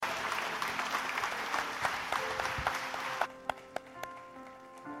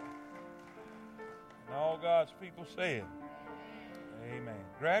people said, amen.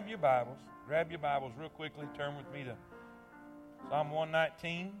 Grab your Bibles. Grab your Bibles real quickly. Turn with me to Psalm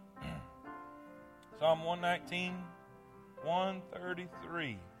 119. Psalm 119,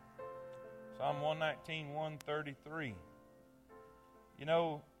 133. Psalm 119, 133. You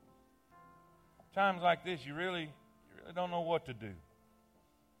know, times like this, you really don't know what to do.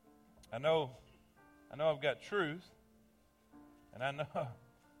 I know I've got truth, and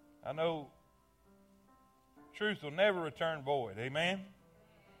I know truth will never return void. Amen.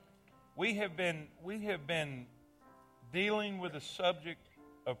 We have been dealing with the subject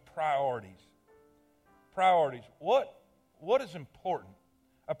of priorities. Priorities. What is important?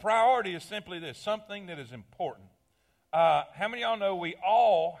 A priority is simply this: something that is important. How many of y'all know we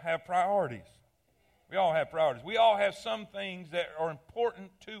all have priorities? We all have priorities. We all have some things that are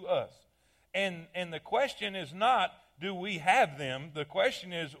important to us. And the question is not, do we have them? The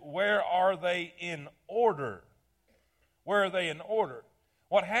question is, where are they in order? Where are they in order?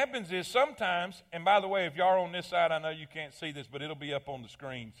 What happens is sometimes, and by the way, if y'all are on this side, I know you can't see this, but it'll be up on the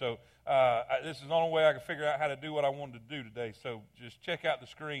screen. So this is the only way I can figure out how to do what I wanted to do today. So just check out the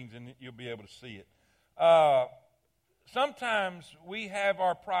screens and you'll be able to see it. Sometimes we have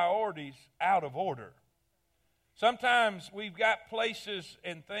our priorities out of order. Sometimes we've got places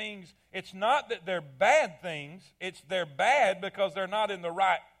and things. It's not that they're bad things. They're bad because they're not in the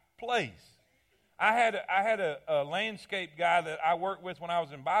right place. I had a landscape guy that I worked with when I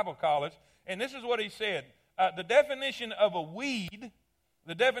was in Bible college, and this is what he said. The definition of a weed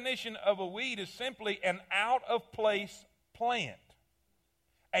is simply an out-of-place plant.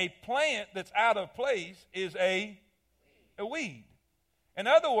 A plant that's out of place is a weed. In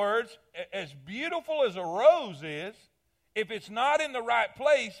other words, as beautiful as a rose is, if it's not in the right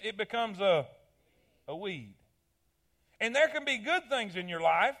place, it becomes a weed. And there can be good things in your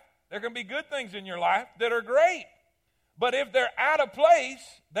life. There can be good things in your life that are great. But if they're out of place,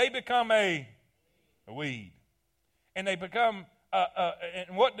 they become a weed. And they become,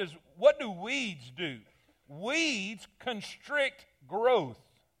 and what do weeds do? Weeds constrict growth.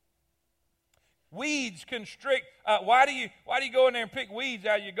 Weeds constrict. Why do you go in there and pick weeds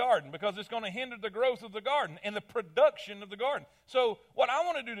out of your garden? Because it's going to hinder the growth of the garden and the production of the garden. So what I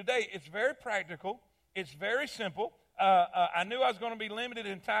want to do today, it's very practical. It's very simple. I knew I was going to be limited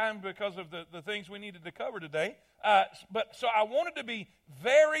in time because of the things we needed to cover today. So I wanted to be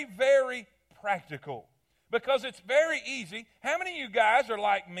very, very practical because it's very easy. How many of you guys are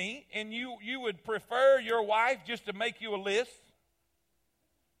like me and you would prefer your wife just to make you a list?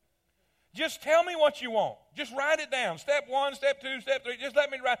 Just tell me what you want. Just write it down. Step 1, step 2, step 3. Just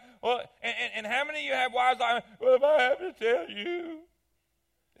let me write. Well, and how many of you have wives like, well, if I have to tell you,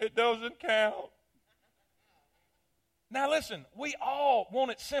 it doesn't count. Now listen, we all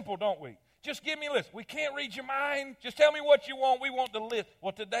want it simple, don't we? Just give me a list. We can't read your mind. Just tell me what you want. We want the list.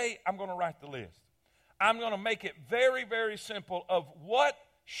 Well, today I'm going to write the list. I'm going to make it very, very simple of what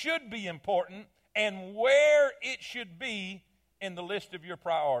should be important and where it should be in the list of your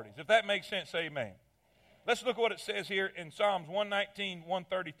priorities. If that makes sense, say amen. Let's look at what it says here in Psalms 119,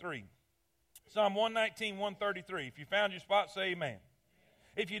 133. Psalm 119, 133. If you found your spot, say amen.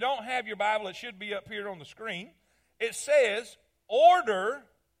 If you don't have your Bible, it should be up here on the screen. It says, order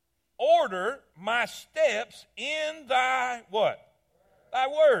my steps in thy what? Thy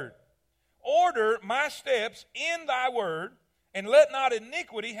word. Order my steps in thy word, and let not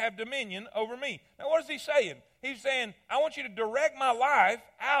iniquity have dominion over me. Now what is he saying? He's saying, I want you to direct my life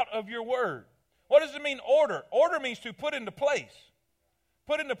out of your word. What does it mean, order? Order means to put into place.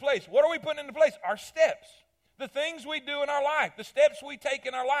 Put into place. What are we putting into place? Our steps. The things we do in our life, the steps we take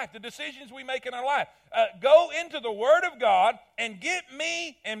in our life, the decisions we make in our life. Go into the Word of God and get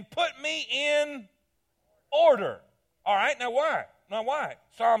me and put me in order. All right, now why?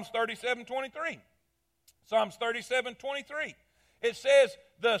 Psalms 37:23. Psalms 37:23. It says,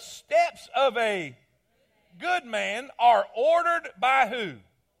 the steps of a good man are ordered by who?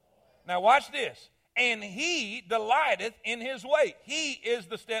 Now watch this. And he delighteth in his way. He is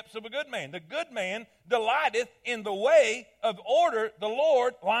the steps of a good man. The good man delighteth in the way of order the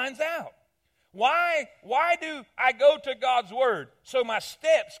Lord lines out. Why do I go to God's word? So my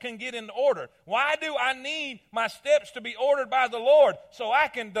steps can get in order. Why do I need my steps to be ordered by the Lord? So I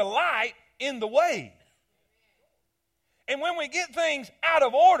can delight in the way. And when we get things out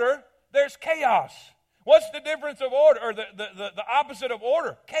of order, there's chaos. What's the difference of order, or the opposite of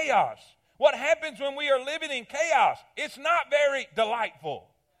order? Chaos. What happens when we are living in chaos? It's not very delightful.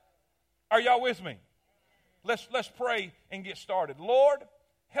 Are y'all with me? Let's pray and get started. Lord,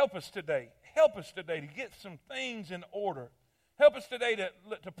 help us today. Help us today to get some things in order. Help us today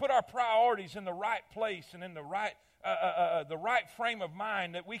to put our priorities in the right place and in the right frame of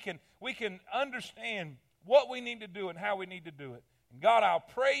mind, that we can understand what we need to do and how we need to do it. And God, I'll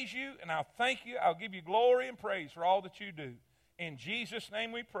praise you and I'll thank you. I'll give you glory and praise for all that you do. In Jesus'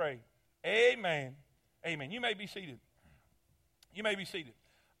 name we pray. Amen. Amen. You may be seated. You may be seated.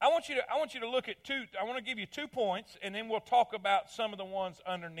 I want you to look at two. I want to give you 2 points, and then we'll talk about some of the ones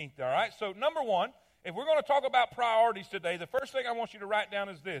underneath there. All right. So number one, if we're going to talk about priorities today, the first thing I want you to write down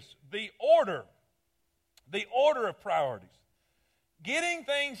is this: the order of priorities. Getting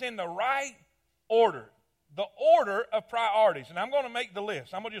things in the right order. The order of priorities. And I'm going to make the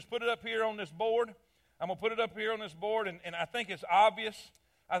list. I'm going to just put it up here on this board. And I think it's obvious.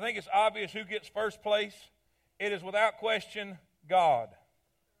 I think it's obvious who gets first place. It is without question God.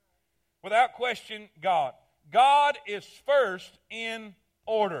 Without question, God. God is first in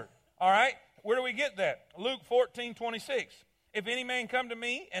order. All right? Where do we get that? Luke 14:26. If any man come to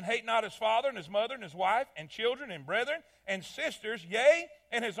me and hate not his father and his mother and his wife and children and brethren and sisters, yea,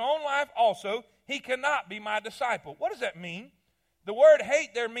 and his own life also, he cannot be my disciple. What does that mean? The word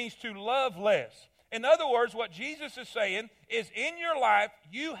hate there means to love less. In other words, what Jesus is saying is, in your life,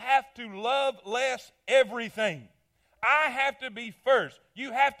 you have to love less everything. I have to be first.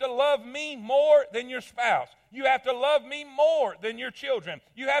 You have to love me more than your spouse. You have to love me more than your children.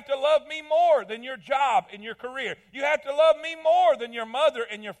 You have to love me more than your job and your career. You have to love me more than your mother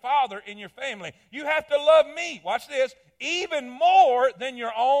and your father and your family. You have to love me, watch this, even more than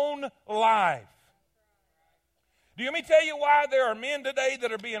your own life. Do you want me to tell you why there are men today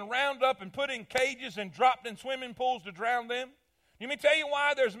that are being rounded up and put in cages and dropped in swimming pools to drown them? Let me tell you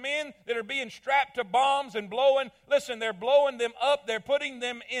why there's men that are being strapped to bombs and they're blowing them up. They're putting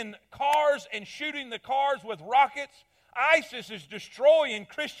them in cars and shooting the cars with rockets. ISIS is destroying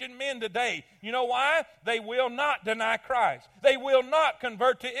Christian men today. You know why? They will not deny Christ. They will not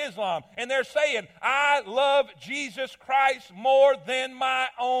convert to Islam. And they're saying, I love Jesus Christ more than my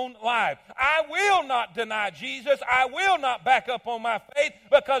own life. I will not deny Jesus. I will not back up on my faith,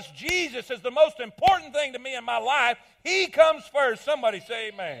 because Jesus is the most important thing to me in my life. He comes first. Somebody say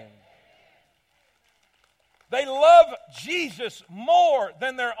amen. They love Jesus more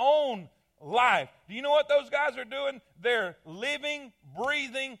than their own life. Do you know what those guys are doing? They're living,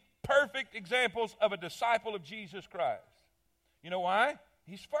 breathing, perfect examples of a disciple of Jesus Christ. You know why?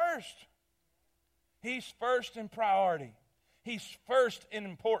 He's first. He's first in priority. He's first in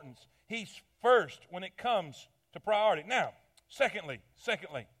importance. He's first when it comes to priority. Now, secondly,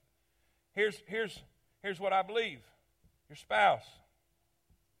 here's what I believe. Your spouse.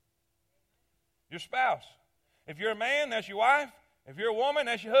 Your spouse. If you're a man, that's your wife. If you're a woman,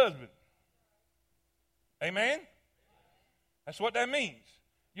 that's your husband. Amen? That's what that means.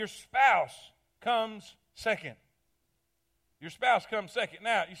 Your spouse comes second. Your spouse comes second.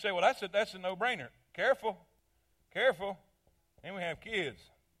 Now, you say, well, that's a no-brainer. Careful. Then we have kids.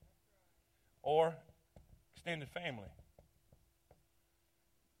 Or extended family.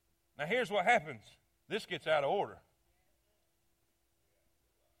 Now, here's what happens. This gets out of order.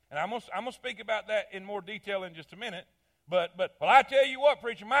 And I'm going to speak about that in more detail in just a minute. But I tell you what,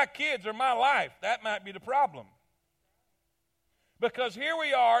 preacher, my kids are my life. That might be the problem. Because here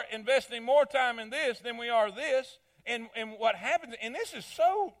we are investing more time in this than we are this. And what happens, and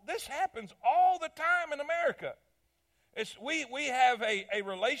this happens all the time in America. We have a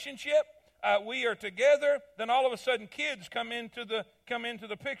relationship, we are together, then all of a sudden kids come into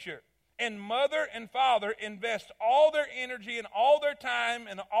the picture. And mother and father invest all their energy and all their time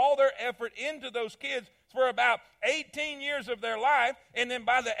and all their effort into those kids for about 18 years of their life. And then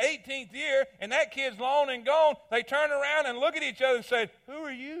by the 18th year, and that kid's long and gone, they turn around and look at each other and say, who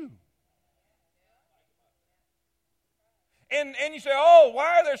are you? And you say, oh,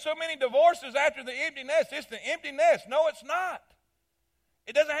 why are there so many divorces after the empty nest? It's the empty nest. No, it's not.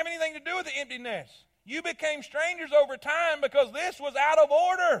 It doesn't have anything to do with the empty nest. You became strangers over time because this was out of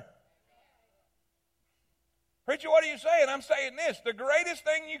order. Preacher, what are you saying? I'm saying this. The greatest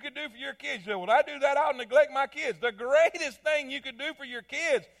thing you could do for your kids, you say, well, I do that, I'll neglect my kids. The greatest thing you could do for your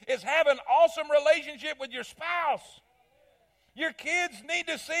kids is have an awesome relationship with your spouse. Your kids need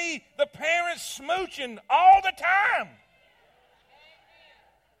to see the parents smooching all the time.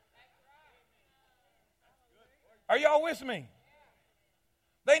 Are y'all with me?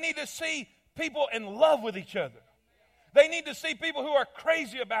 They need to see people in love with each other. They need to see people who are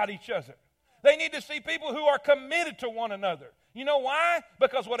crazy about each other. They need to see people who are committed to one another. You know why?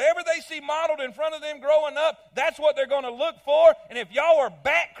 Because whatever they see modeled in front of them growing up, that's what they're going to look for. And if y'all are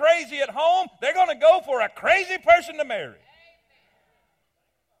bat crazy at home, they're going to go for a crazy person to marry.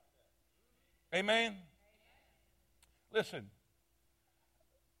 Amen? Listen,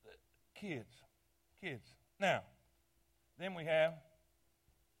 kids. Kids. Now, then we have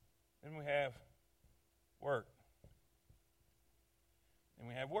work. Then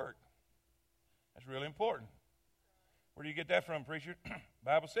we have work. That's really important. Where do you get that from, preacher?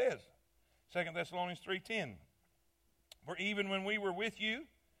 Bible says, 2 Thessalonians 3:10. For even when we were with you,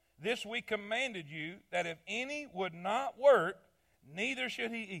 this we commanded you, that if any would not work, neither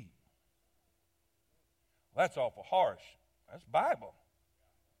should he eat. Well, that's awful harsh. That's Bible.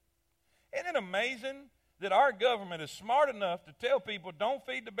 Isn't it amazing that our government is smart enough to tell people don't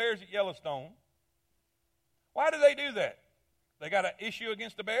feed the bears at Yellowstone? Why do they do that? They got an issue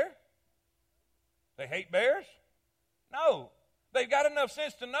against the bear? They hate bears? No. They've got enough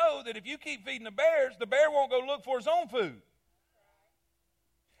sense to know that if you keep feeding the bear won't go look for his own food.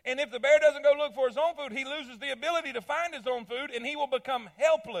 And if the bear doesn't go look for his own food, he loses the ability to find his own food, and he will become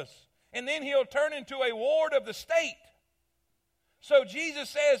helpless. And then he'll turn into a ward of the state. So Jesus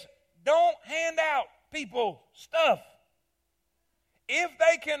says, don't hand out people stuff. If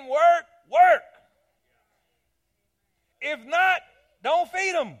they can work, work. If not, don't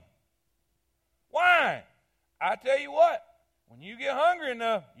feed them. Why? I tell you what, when you get hungry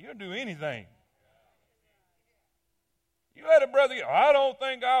enough, you'll do anything. You let a brother get, I don't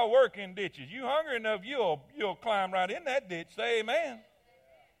think I'll work in ditches. You hungry enough, you'll climb right in that ditch. Say amen.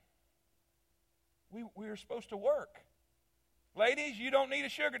 We're supposed to work. Ladies, you don't need a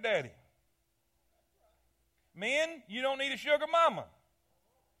sugar daddy. Men, you don't need a sugar mama.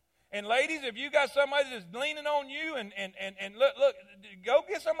 And ladies, if you got somebody that's leaning on you and look, go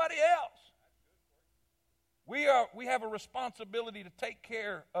get somebody else. We have a responsibility to take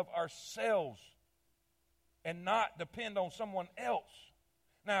care of ourselves and not depend on someone else.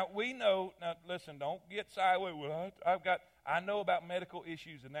 Now, we know, listen, don't get sideways. Well, I know about medical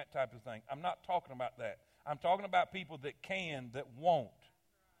issues and that type of thing. I'm not talking about that. I'm talking about people that can, that won't.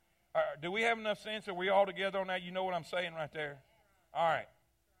 Do we have enough sense? Are we all together on that? You know what I'm saying right there? All right.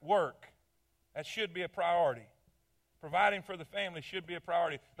 Work. That should be a priority. Providing for the family should be a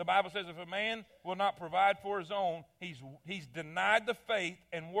priority. The Bible says if a man will not provide for his own, he's denied the faith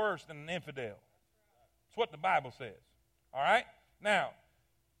and worse than an infidel. That's what the Bible says. All right? Now,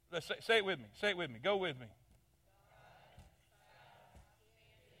 let's say it with me. Say it with me. Go with me.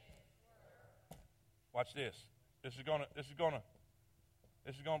 Watch this. This is gonna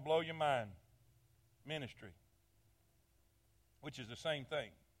blow your mind. Ministry, which is the same thing.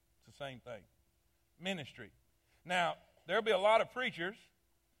 It's the same thing. Ministry. Now, there'll be a lot of preachers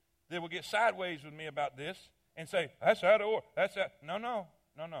that will get sideways with me about this and say, that's out of order. No.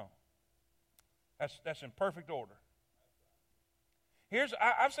 That's in perfect order.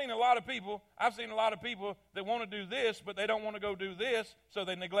 I've seen a lot of people that want to do this, but they don't want to go do this, so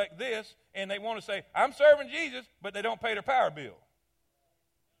they neglect this, and they want to say, I'm serving Jesus, but they don't pay their power bill.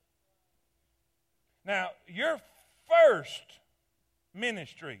 Now, your first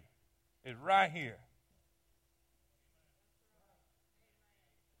ministry is right here.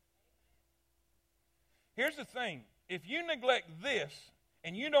 Here's the thing. If you neglect this,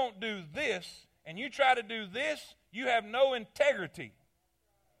 and you don't do this, and you try to do this, you have no integrity.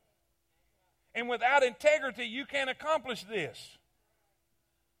 And without integrity, you can't accomplish this.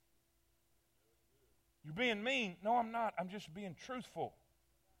 You're being mean. No, I'm not. I'm just being truthful.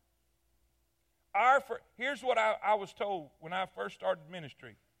 Here's what I was told when I first started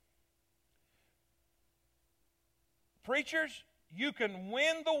ministry. Preachers, you can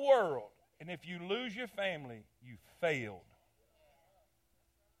win the world, and if you lose your family, you failed.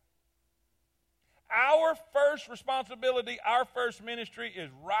 Our first responsibility, our first ministry is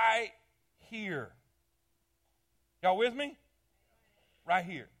right here. Y'all with me? Right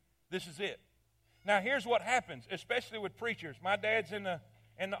here. This is it. Now here's what happens, especially with preachers. My dad's in the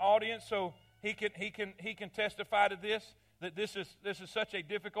audience, so he can testify to this, that this is such a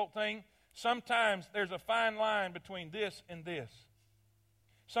difficult thing. Sometimes there's a fine line between this and this.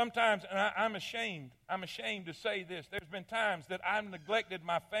 Sometimes, and I'm ashamed to say this, there's been times that I've neglected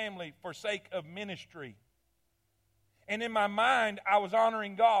my family for sake of ministry. And in my mind, I was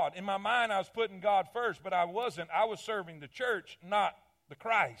honoring God. In my mind, I was putting God first, but I wasn't. I was serving the church, not the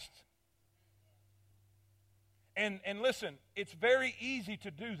Christ. And listen, it's very easy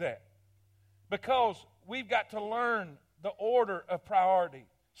to do that because we've got to learn the order of priority.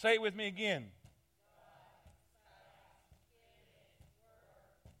 Say it with me again.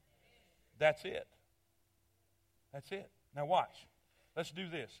 That's it. That's it. Now watch. Let's do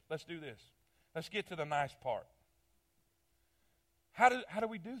this. Let's get to the nice part. How do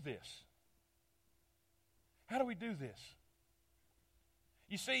we do this? How do we do this?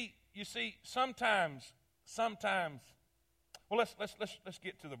 You see, sometimes, Well, let's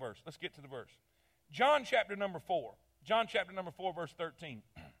get to the verse. Let's get to the verse. John chapter number 4. John chapter number 4, verse 13.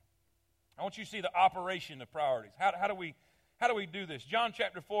 I want you to see the operation of priorities. How do we do this? John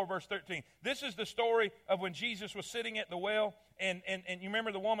chapter 4, verse 13. This is the story of when Jesus was sitting at the well, and you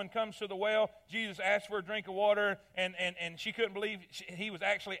remember the woman comes to the well. Jesus asked for a drink of water, and she couldn't believe he was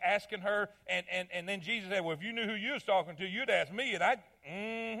actually asking her. And then Jesus said, well, if you knew who you was talking to, you'd ask me.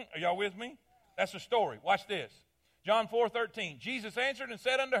 And are y'all with me? That's the story. Watch this. John 4:13. Jesus answered and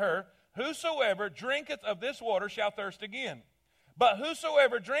said unto her, whosoever drinketh of this water shall thirst again. But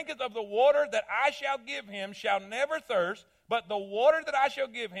whosoever drinketh of the water that I shall give him shall never thirst, but the water that I shall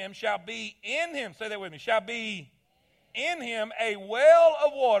give him shall be in him. Say that with me. Shall be in him a well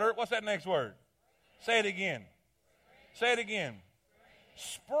of water. What's that next word? Say it again. Say it again.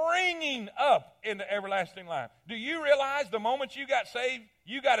 Springing up into everlasting life. Do you realize the moment you got saved,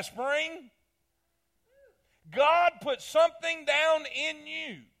 you got a spring? God put something down in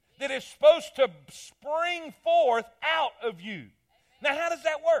you that is supposed to spring forth out of you. Now, how does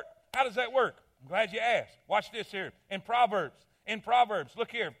that work? How does that work? I'm glad you asked. Watch this here. In Proverbs,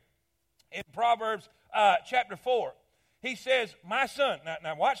 look here. In Proverbs chapter 4, he says, my son,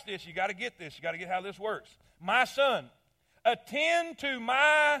 now watch this. You got to get this. You got to get how this works. My son, attend to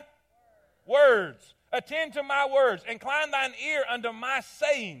my words. Attend to my words. Incline thine ear unto my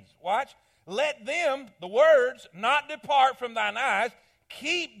sayings. Watch. Let them, the words, not depart from thine eyes.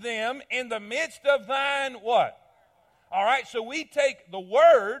 Keep them in the midst of thine what? All right, so we take the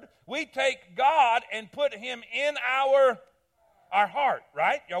word, we take God and put him in our heart,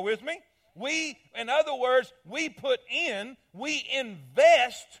 right? Y'all with me? In other words, we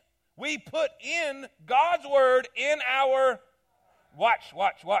invest, we put in God's word in our, watch.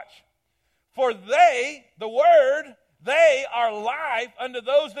 For they, the word, they are life unto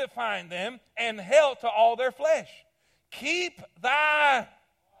those that find them, and health to all their flesh. Keep thy,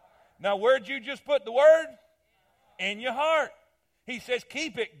 now where'd you just put the word? In your heart. He says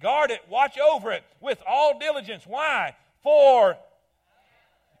keep it, guard it, watch over it with all diligence. Why? For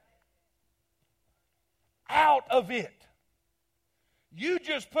out of it. You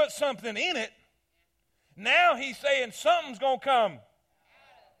just put something in it. Now he's saying something's going to come.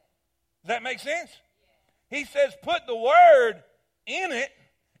 Does that make sense? He says put the word in it,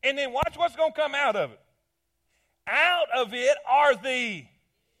 and then watch what's going to come out of it. Out of it are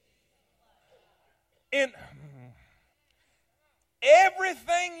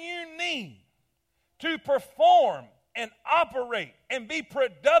everything you need to perform and operate and be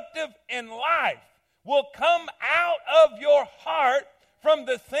productive in life will come out of your heart from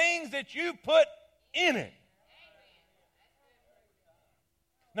the things that you put in it.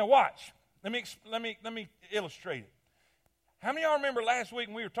 Now watch. Let me illustrate it. How many of y'all remember last week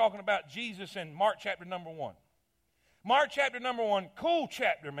when we were talking about Jesus in Mark chapter number 1? Mark chapter number 1, cool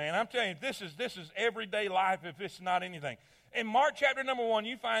chapter, man. I'm telling you, this is everyday life if it's not anything. In Mark chapter number 1,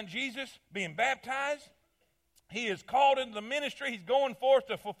 you find Jesus being baptized. He is called into the ministry. He's going forth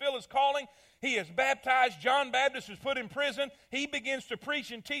to fulfill his calling. He is baptized. John Baptist is put in prison. He begins to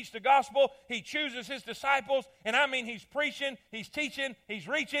preach and teach the gospel. He chooses his disciples. And I mean, he's preaching, he's teaching, he's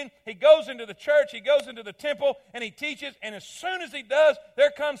reaching. He goes into the church, he goes into the temple, and he teaches. And as soon as he does,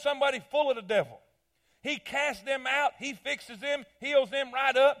 there comes somebody full of the devil. He casts them out. He fixes them, heals them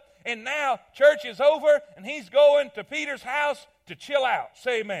right up. And now church is over, and he's going to Peter's house to chill out.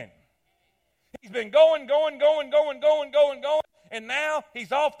 Say amen. He's been going, and now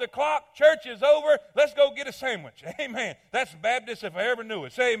he's off the clock. Church is over. Let's go get a sandwich. Amen. That's Baptist if I ever knew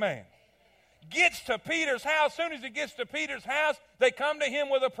it. Say amen. Gets to Peter's house. As soon as he gets to Peter's house, they come to him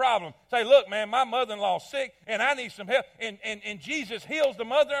with a problem. Say, look, man, my mother-in-law's sick, and I need some help. And Jesus heals the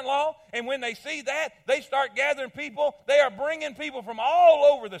mother-in-law, and when they see that, they start gathering people. They are bringing people from all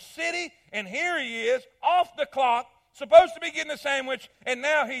over the city, and here he is, off the clock, supposed to be getting a sandwich, and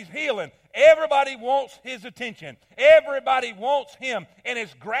now he's healing. Everybody wants his attention. Everybody wants him, and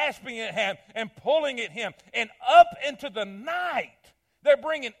is grasping at him and pulling at him. And up into the night, they're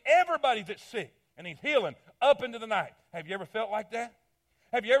bringing everybody that's sick, and he's healing up into the night. Have you ever felt like that?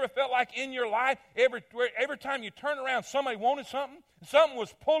 Have you ever felt like in your life, every time you turn around, somebody wanted something? Something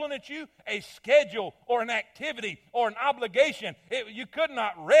was pulling at you, a schedule or an activity or an obligation. You could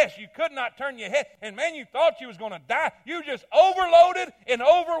not rest. You could not turn your head. And man, you thought you was going to die. You were just overloaded and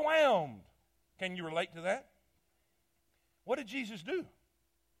overwhelmed. Can you relate to that? What did Jesus do?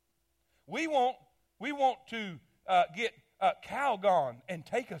 We want to get Calgon and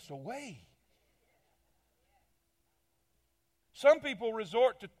take us away. Some people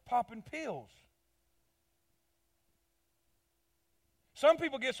resort to popping pills. Some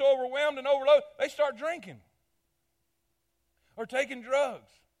people get so overwhelmed and overloaded, they start drinking. or taking drugs.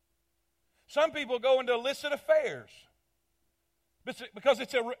 Some people go into illicit affairs because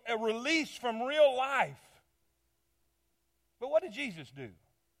it's a release from real life. But what did Jesus do?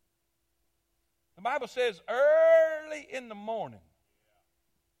 The Bible says early in the morning,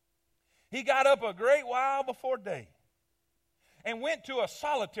 he got up a great while before day and went to a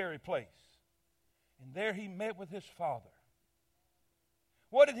solitary place. And there he met with his Father.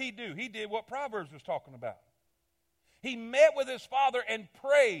 What did he do? He did what Proverbs was talking about. He met with his Father and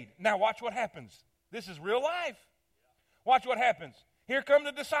prayed. Now watch what happens. This is real life. Watch what happens. Here come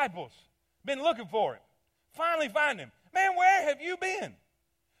the disciples. Been looking for him. Finally find him. Man, where have you been?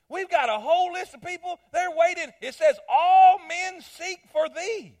 We've got a whole list of people. They're waiting. It says, all men seek for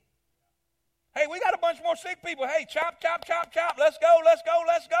thee. Hey, we got a bunch more sick people. Hey, chop, chop, chop, chop. Let's go, let's go,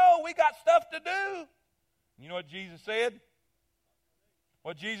 let's go. We got stuff to do. You know what Jesus said?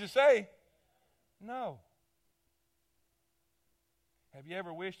 What Jesus say? No. Have you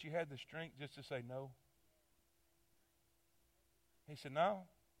ever wished you had the strength just to say no? He said, no,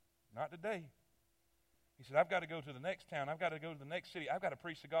 not today. He said, I've got to go to the next town. I've got to go to the next city. I've got to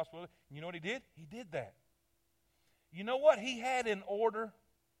preach the gospel. And you know what he did? He did that. You know what he had in order?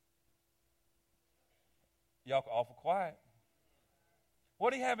 Y'all awful quiet.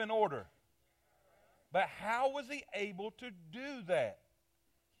 What did he have in order? But how was he able to do that?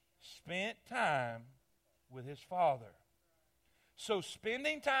 Spent time with his Father. So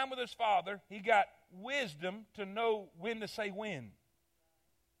spending time with his Father, he got wisdom to know when to say when.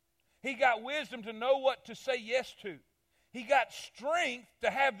 He got wisdom to know what to say yes to. He got strength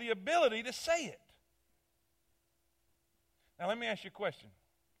to have the ability to say it. Now let me ask you a question.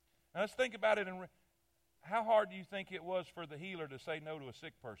 Now let's think about it. How hard do you think it was for the healer to say no to a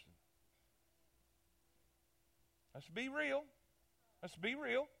sick person? Let's be real. Let's be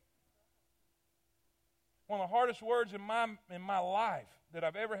real. One of the hardest words in my life that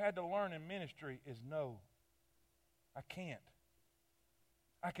I've ever had to learn in ministry is no. I can't.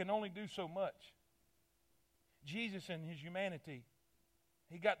 I can only do so much. Jesus in his humanity,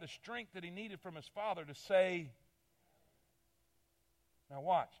 he got the strength that he needed from his Father to say, now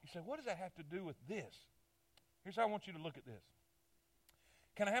watch. You say, what does that have to do with this? Here's how I want you to look at this.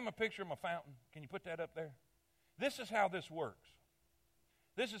 Can I have a picture of my fountain? Can you put that up there? This is how this works.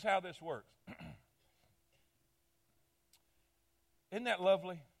 This is how this works. Isn't that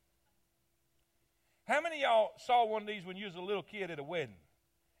lovely? How many of y'all saw one of these when you was a little kid at a wedding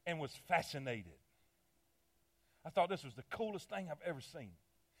and was fascinated? I thought this was the coolest thing I've ever seen.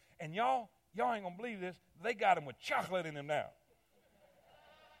 And y'all ain't going to believe this. They got them with chocolate in them now.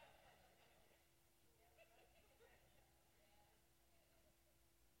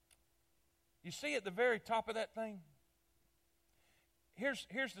 You see at the very top of that thing? Here's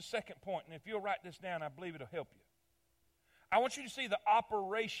the second point, and if you'll write this down, I believe it'll help you. I want you to see the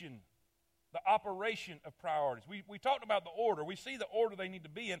operation of priorities. We talked about the order. We see the order they need to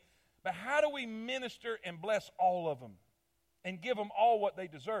be in, but how do we minister and bless all of them and give them all what they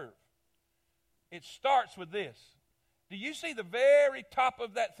deserve? It starts with this. Do you see the very top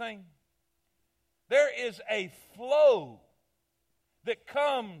of that thing? There is a flow that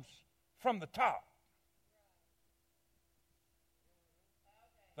comes from the top.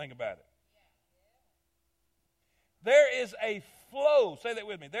 Think about it. There is a flow. Say that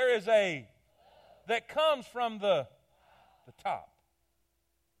with me. There is a that comes from the top.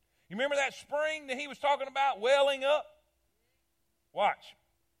 You remember that spring that he was talking about welling up? Watch.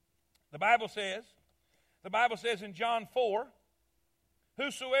 The Bible says in John 4,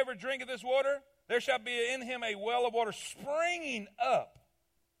 whosoever drinketh this water, there shall be in him a well of water springing up.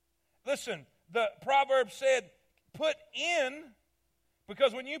 Listen, the proverb said, put in,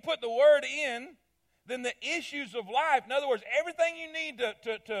 because when you put the word in, then the issues of life, in other words, everything you need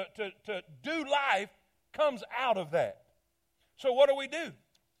to do life comes out of that. So what do?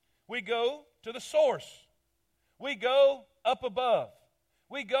 We go to the source. We go up above.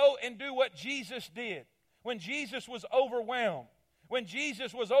 We go and do what Jesus did. When Jesus was overwhelmed, when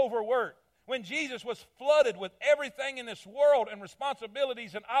Jesus was overworked, when Jesus was flooded with everything in this world and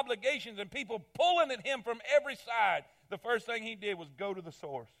responsibilities and obligations and people pulling at him from every side, the first thing he did was go to the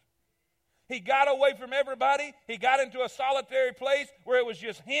source. He got away from everybody. He got into a solitary place where it was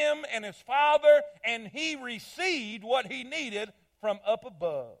just him and his Father, and he received what he needed from up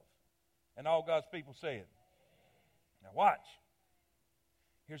above. And all God's people said. Now watch.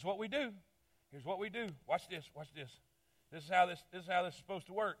 Here's what we do. Here's what we do. Watch this. Watch this. This is how this is supposed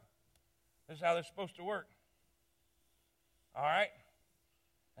to work. This is how this is supposed to work. All right?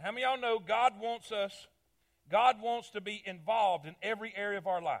 How many of y'all know God wants to be involved in every area of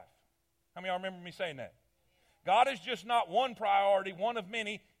our life? How many of y'all remember me saying that? God is just not one priority, one of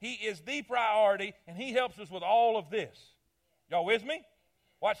many. He is the priority, and He helps us with all of this. Y'all with me?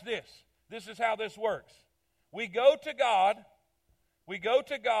 Watch this. This is how this works. We go to God,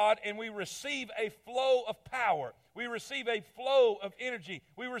 and we receive a flow of power. We receive a flow of energy.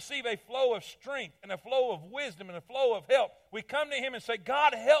 We receive a flow of strength and a flow of wisdom and a flow of help. We come to Him and say,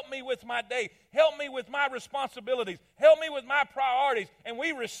 God, help me with my day. Help me with my responsibilities. Help me with my priorities. And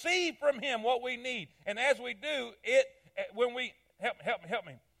we receive from Him what we need. And as we do it, when we, help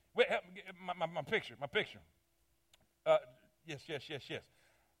me. Wait, help me get my picture. Yes.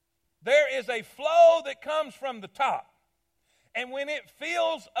 There is a flow that comes from the top. And when it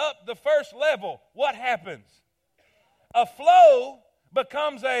fills up the first level, what happens? A flow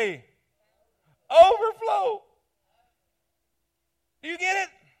becomes a overflow. Do you get it?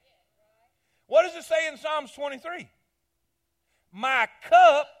 What does it say in Psalms 23? My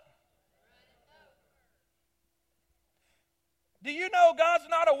cup. Do you know God's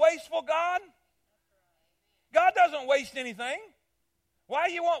not a wasteful God? God doesn't waste anything.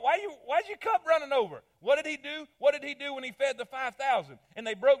 Why's your cup running over? What did He do? What did He do when He fed the 5,000? And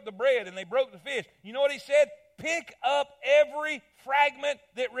they broke the bread and they broke the fish. You know what He said? Pick up every fragment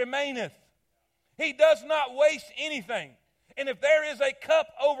that remaineth. He does not waste anything. And if there is a cup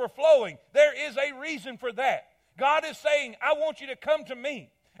overflowing, there is a reason for that. God is saying, I want you to come to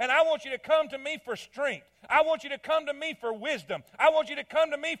me. And I want you to come to me for strength. I want you to come to me for wisdom. I want you to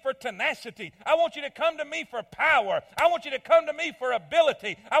come to me for tenacity. I want you to come to me for power. I want you to come to me for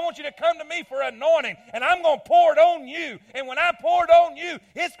ability. I want you to come to me for anointing. And I'm going to pour it on you. And when I pour it on you,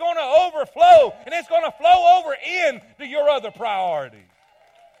 it's going to overflow. And it's going to flow over into your other priorities.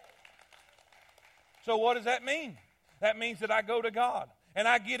 So what does that mean? That means that I go to God and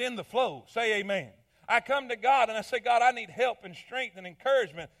I get in the flow. Say amen. I come to God and I say, God, I need help and strength and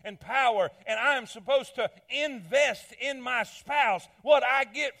encouragement and power, and I am supposed to invest in my spouse what I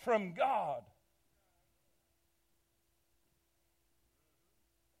get from God.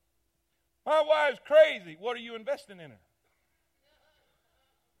 My wife's crazy. What are you investing in her?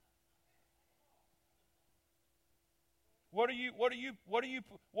 What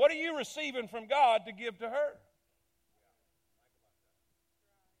are you receiving from God to give to her?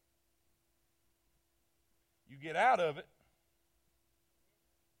 You get out of it.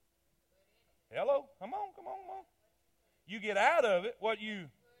 Hello? Come on. You get out of it what you...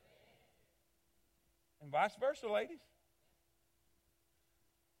 And vice versa, ladies.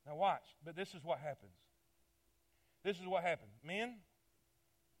 Now watch. But this is what happens. Men,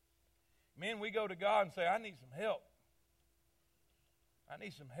 we go to God and say, I need some help.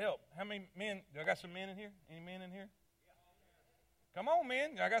 How many men? Do I got some men in here? Any men in here? Come on,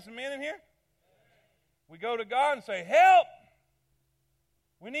 men. I got some men in here? We go to God and say, help.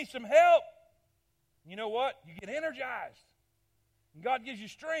 We need some help. You know what? You get energized. And God gives you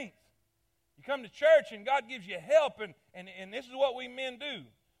strength. You come to church and God gives you help. And this is what we men do.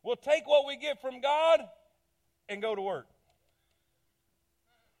 We'll take what we get from God and go to work.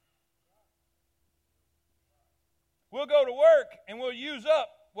 We'll go to work and we'll use up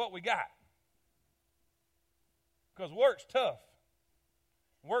what we got. Because work's tough.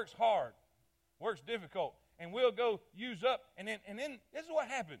 Work's hard. Work's difficult. And we'll go use up. And then this is what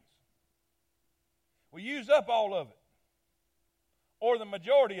happens. We use up all of it. Or the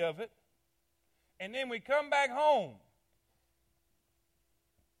majority of it. And then we come back home.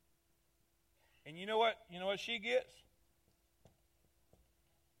 And you know what she gets?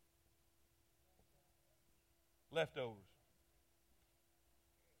 Leftovers.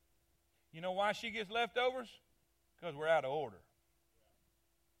 You know why she gets leftovers? Because we're out of order.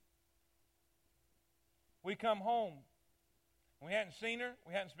 We come home. We hadn't seen her.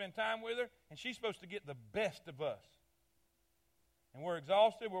 We hadn't spent time with her. And she's supposed to get the best of us. And we're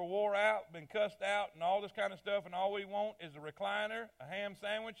exhausted. We're wore out, been cussed out, and all this kind of stuff. And all we want is a recliner, a ham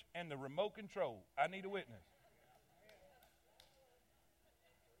sandwich, and the remote control. I need a witness.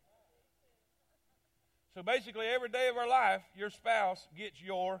 So basically, every day of our life, your spouse gets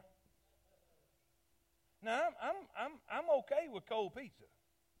your. Now, I'm okay with cold pizza.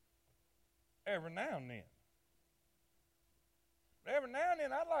 Every now and then. But every now and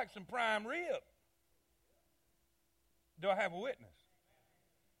then, I'd like some prime rib. Do I have a witness?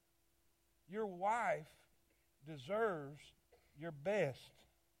 Your wife deserves your best.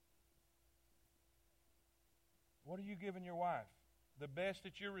 What are you giving your wife? The best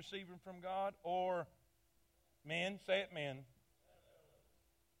that you're receiving from God? Or, men, say it, men.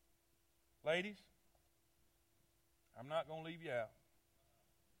 Ladies, I'm not going to leave you out.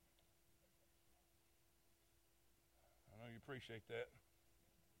 I know you appreciate that.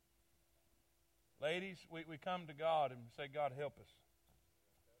 Ladies, we come to God and say, God, help us.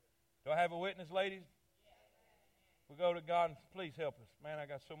 Do I have a witness, ladies? We go to God and please help us. Man, I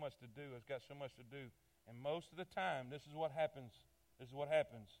got so much to do. I've got so much to do. And most of the time, this is what happens. This is what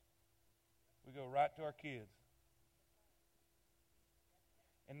happens. We go right to our kids.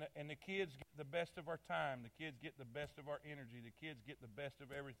 And the kids get the best of our time. The kids get the best of our energy. The kids get the best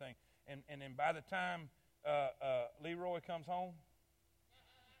of everything. And then by the time Leroy comes home,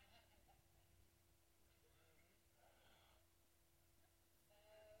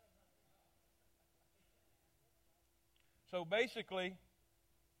 so basically,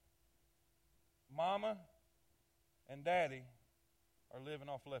 Mama and Daddy are living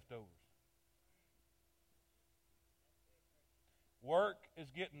off leftovers. Work is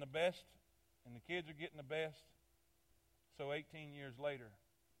getting the best, and the kids are getting the best. So 18 years later,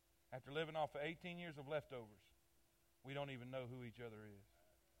 after living off of 18 years of leftovers, we don't even know who each other is.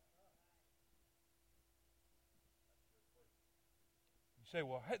 You say,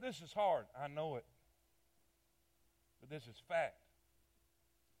 well, hey, this is hard. I know it. But this is fact.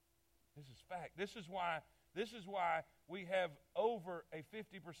 This is fact. This is why we have over a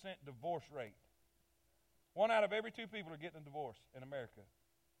 50% divorce rate. 1 out of every 2 people are getting a divorce in America.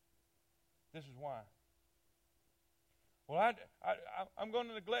 This is why. Well, I'm going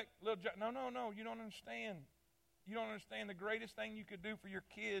to neglect little John. No. You don't understand. You don't understand. The greatest thing you could do for your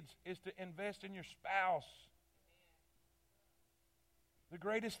kids is to invest in your spouse. The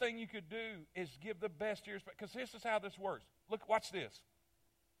greatest thing you could do is give the best to your spouse. Because this is how this works. Look, watch this.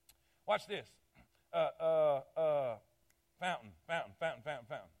 Watch this. Fountain.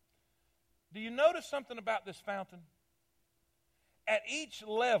 Do you notice something about this fountain? At each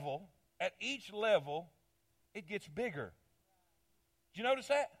level, it gets bigger. Did you notice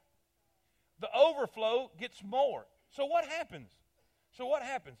that? The overflow gets more. So what happens?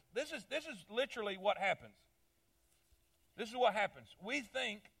 This is literally what happens. This is what happens. We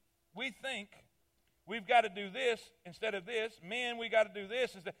think we've got to do this instead of this. Men, we got to do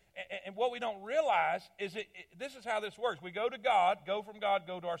this instead. And what we don't realize is this is how this works. We go to God, go from God,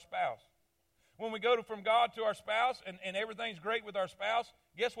 go to our spouse. When we go from God to our spouse and everything's great with our spouse,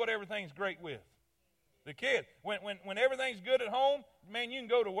 guess what everything's great with? The kids. When everything's good at home, man, you can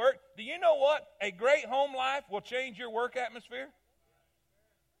go to work. Do you know what? A great home life will change your work atmosphere.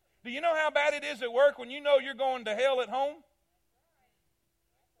 Do you know how bad it is at work when you know you're going to hell at home?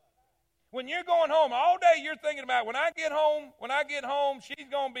 When you're going home, all day you're thinking about, when I get home, she's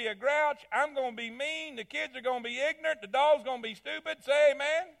going to be a grouch, I'm going to be mean, the kids are going to be ignorant, the dog's going to be stupid. Say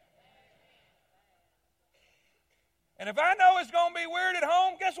amen. And if I know it's going to be weird at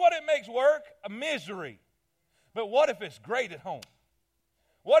home, guess what it makes work? A misery. But what if it's great at home?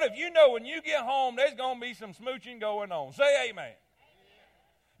 What if you know when you get home there's going to be some smooching going on? Say amen.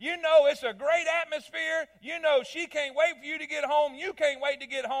 You know it's a great atmosphere. You know she can't wait for you to get home. You can't wait to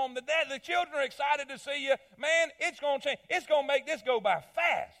get home. The children are excited to see you. Man, it's going to change. It's going to make this go by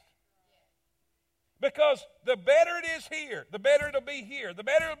fast. Because the better it is here, the better it'll be here. The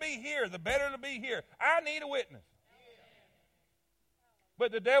better it'll be here, the better it'll be here. I need a witness.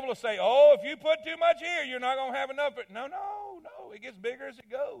 But the devil will say, oh, if you put too much here, you're not going to have enough. No. It gets bigger as it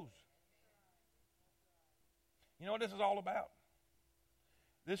goes. You know what this is all about?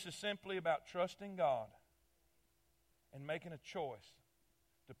 This is simply about trusting God and making a choice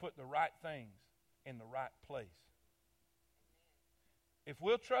to put the right things in the right place. If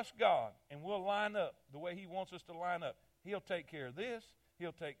we'll trust God and we'll line up the way He wants us to line up, He'll take care of this,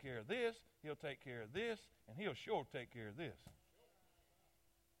 He'll take care of this, He'll take care of this, and He'll sure take care of this.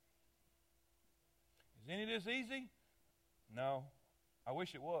 Is any of this easy? No. I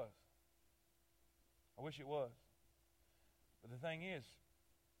wish it was. I wish it was. But the thing is,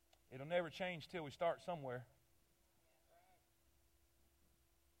 it'll never change till we start somewhere.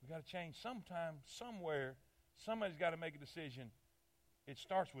 We've got to change sometime, somewhere. Somebody's got to make a decision. It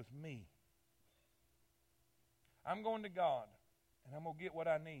starts with me. I'm going to God, and I'm going to get what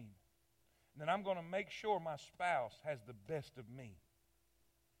I need. And then I'm going to make sure my spouse has the best of me.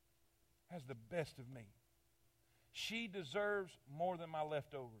 Has the best of me. She deserves more than my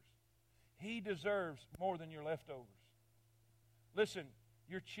leftovers. He deserves more than your leftovers. Listen,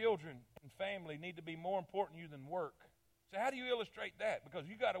 your children and family need to be more important to you than work. So how do you illustrate that? Because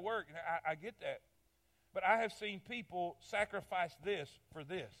you got to work. I get that. But I have seen people sacrifice this for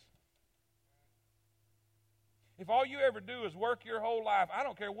this. If all you ever do is work your whole life, I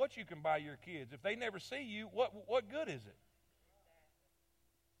don't care what you can buy your kids. If they never see you, what good is it?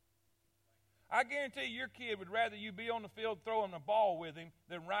 I guarantee your kid would rather you be on the field throwing a ball with him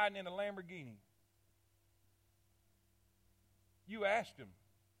than riding in a Lamborghini. You asked him.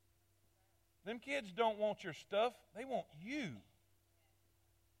 Them kids don't want your stuff. They want you.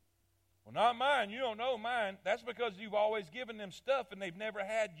 Well, not mine. You don't know mine. That's because you've always given them stuff and they've never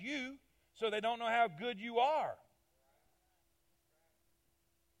had you, so they don't know how good you are.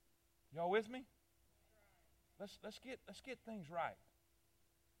 Y'all with me? Let's get things right.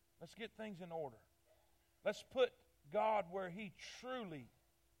 Let's get things in order. Let's put God where He truly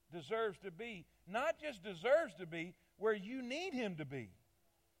deserves to be. Not just deserves to be, where you need Him to be.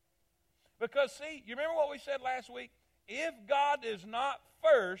 Because, see, you remember what we said last week? If God is not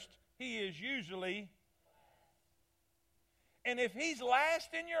first, He is usually. And if He's last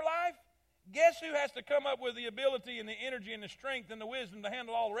in your life, guess who has to come up with the ability and the energy and the strength and the wisdom to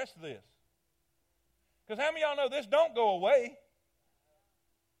handle all the rest of this? Because how many of y'all know this don't go away?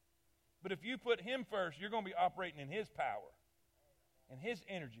 But if you put Him first, you're going to be operating in His power and His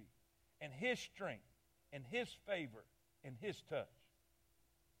energy and His strength and His favor and His touch.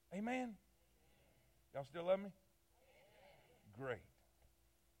 Amen? Y'all still love me? Great.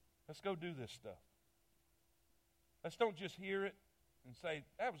 Let's go do this stuff. Let's don't just hear it and say,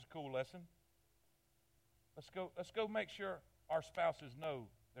 that was a cool lesson. Let's go make sure our spouses know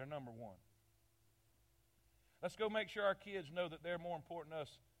they're number one. Let's go make sure our kids know that they're more important to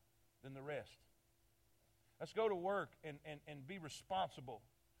us than the rest. Let's go to work and be responsible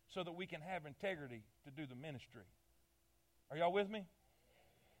so that we can have integrity to do the ministry. Are y'all with me?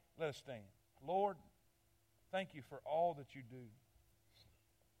 Let us stand. Lord, thank you for all that you do.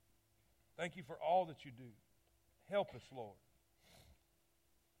 Thank you for all that you do. Help us, Lord.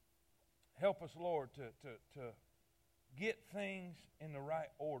 Help us, Lord, to get things in the right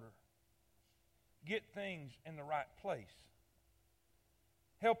order. Get things in the right place.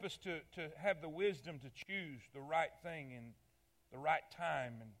 Help us to have the wisdom to choose the right thing in the right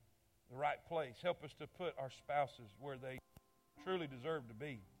time and the right place. Help us to put our spouses where they truly deserve to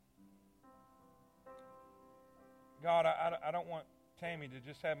be. God, I don't want Tammy to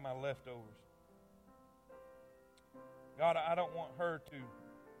just have my leftovers. God, I don't want her to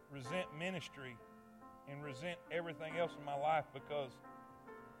resent ministry and resent everything else in my life because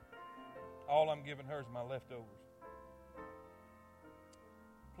all I'm giving her is my leftovers.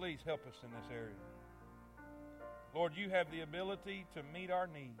 Please help us in this area. Lord, you have the ability to meet our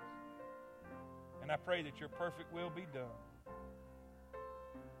needs. And I pray that your perfect will be done.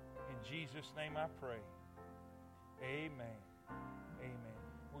 In Jesus' name I pray. Amen. Amen.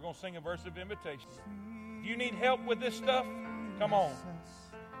 We're going to sing a verse of invitation. If you need help with this stuff, come on.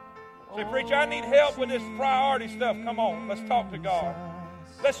 Say, preacher, I need help with this priority stuff. Come on, let's talk to God.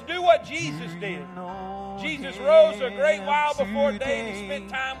 Let's do what Jesus did. Jesus rose a great while before day and He spent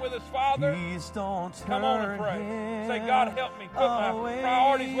time with His Father. Come on and pray. Say, God, help me put my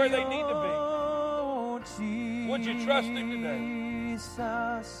priorities where they need to be. Would you trust Him today?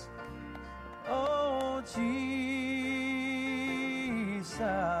 Jesus, oh Jesus.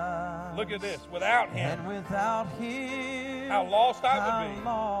 Look at this. Without Him, and without Him, how lost I would be. How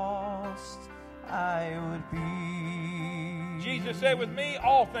lost I would be. Jesus said, with me,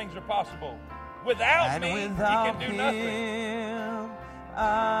 all things are possible. Without me, He can do nothing.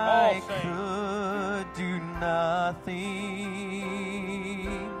 I could do nothing.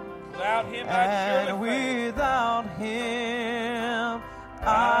 Without Him, I'd surely fail. Without Him,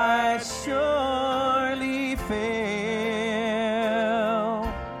 I surely fail.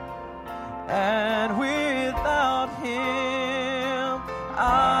 And without Him,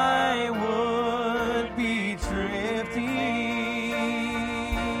 I would be drifting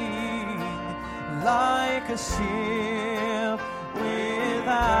like a ship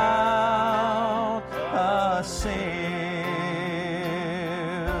without a sail.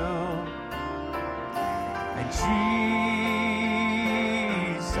 And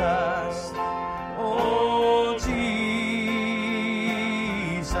Jesus, oh Jesus,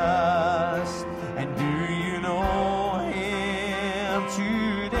 and do you know Him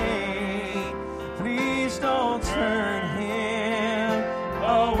today? Please don't turn Him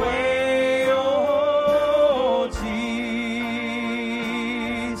away, oh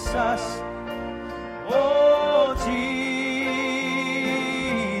Jesus, oh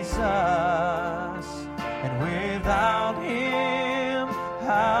Jesus, and without Him,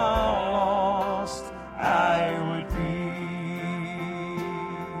 how lost I would be.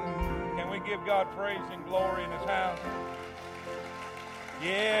 Can we give God praise and glory in His house?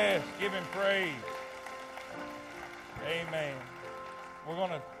 Yes, give Him praise. Amen. We're going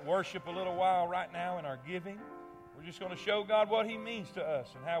to worship a little while right now in our giving. We're just going to show God what He means to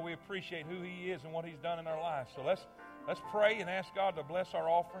us and how we appreciate who He is and what He's done in our lives. So let's pray and ask God to bless our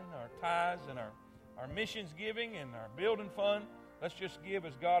offering, our tithes, and our missions giving and our building fund. Let's just give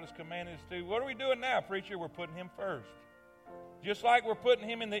as God has commanded us to. What are we doing now, preacher? We're putting Him first. Just like we're putting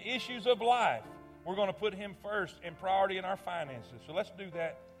Him in the issues of life, we're going to put Him first in priority in our finances. So let's do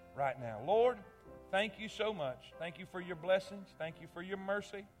that right now. Lord, thank you so much. Thank you for your blessings. Thank you for your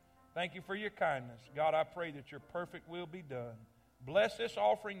mercy. Thank you for your kindness. God, I pray that your perfect will be done. Bless this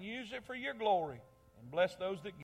offering. Use it for your glory. And bless those that give.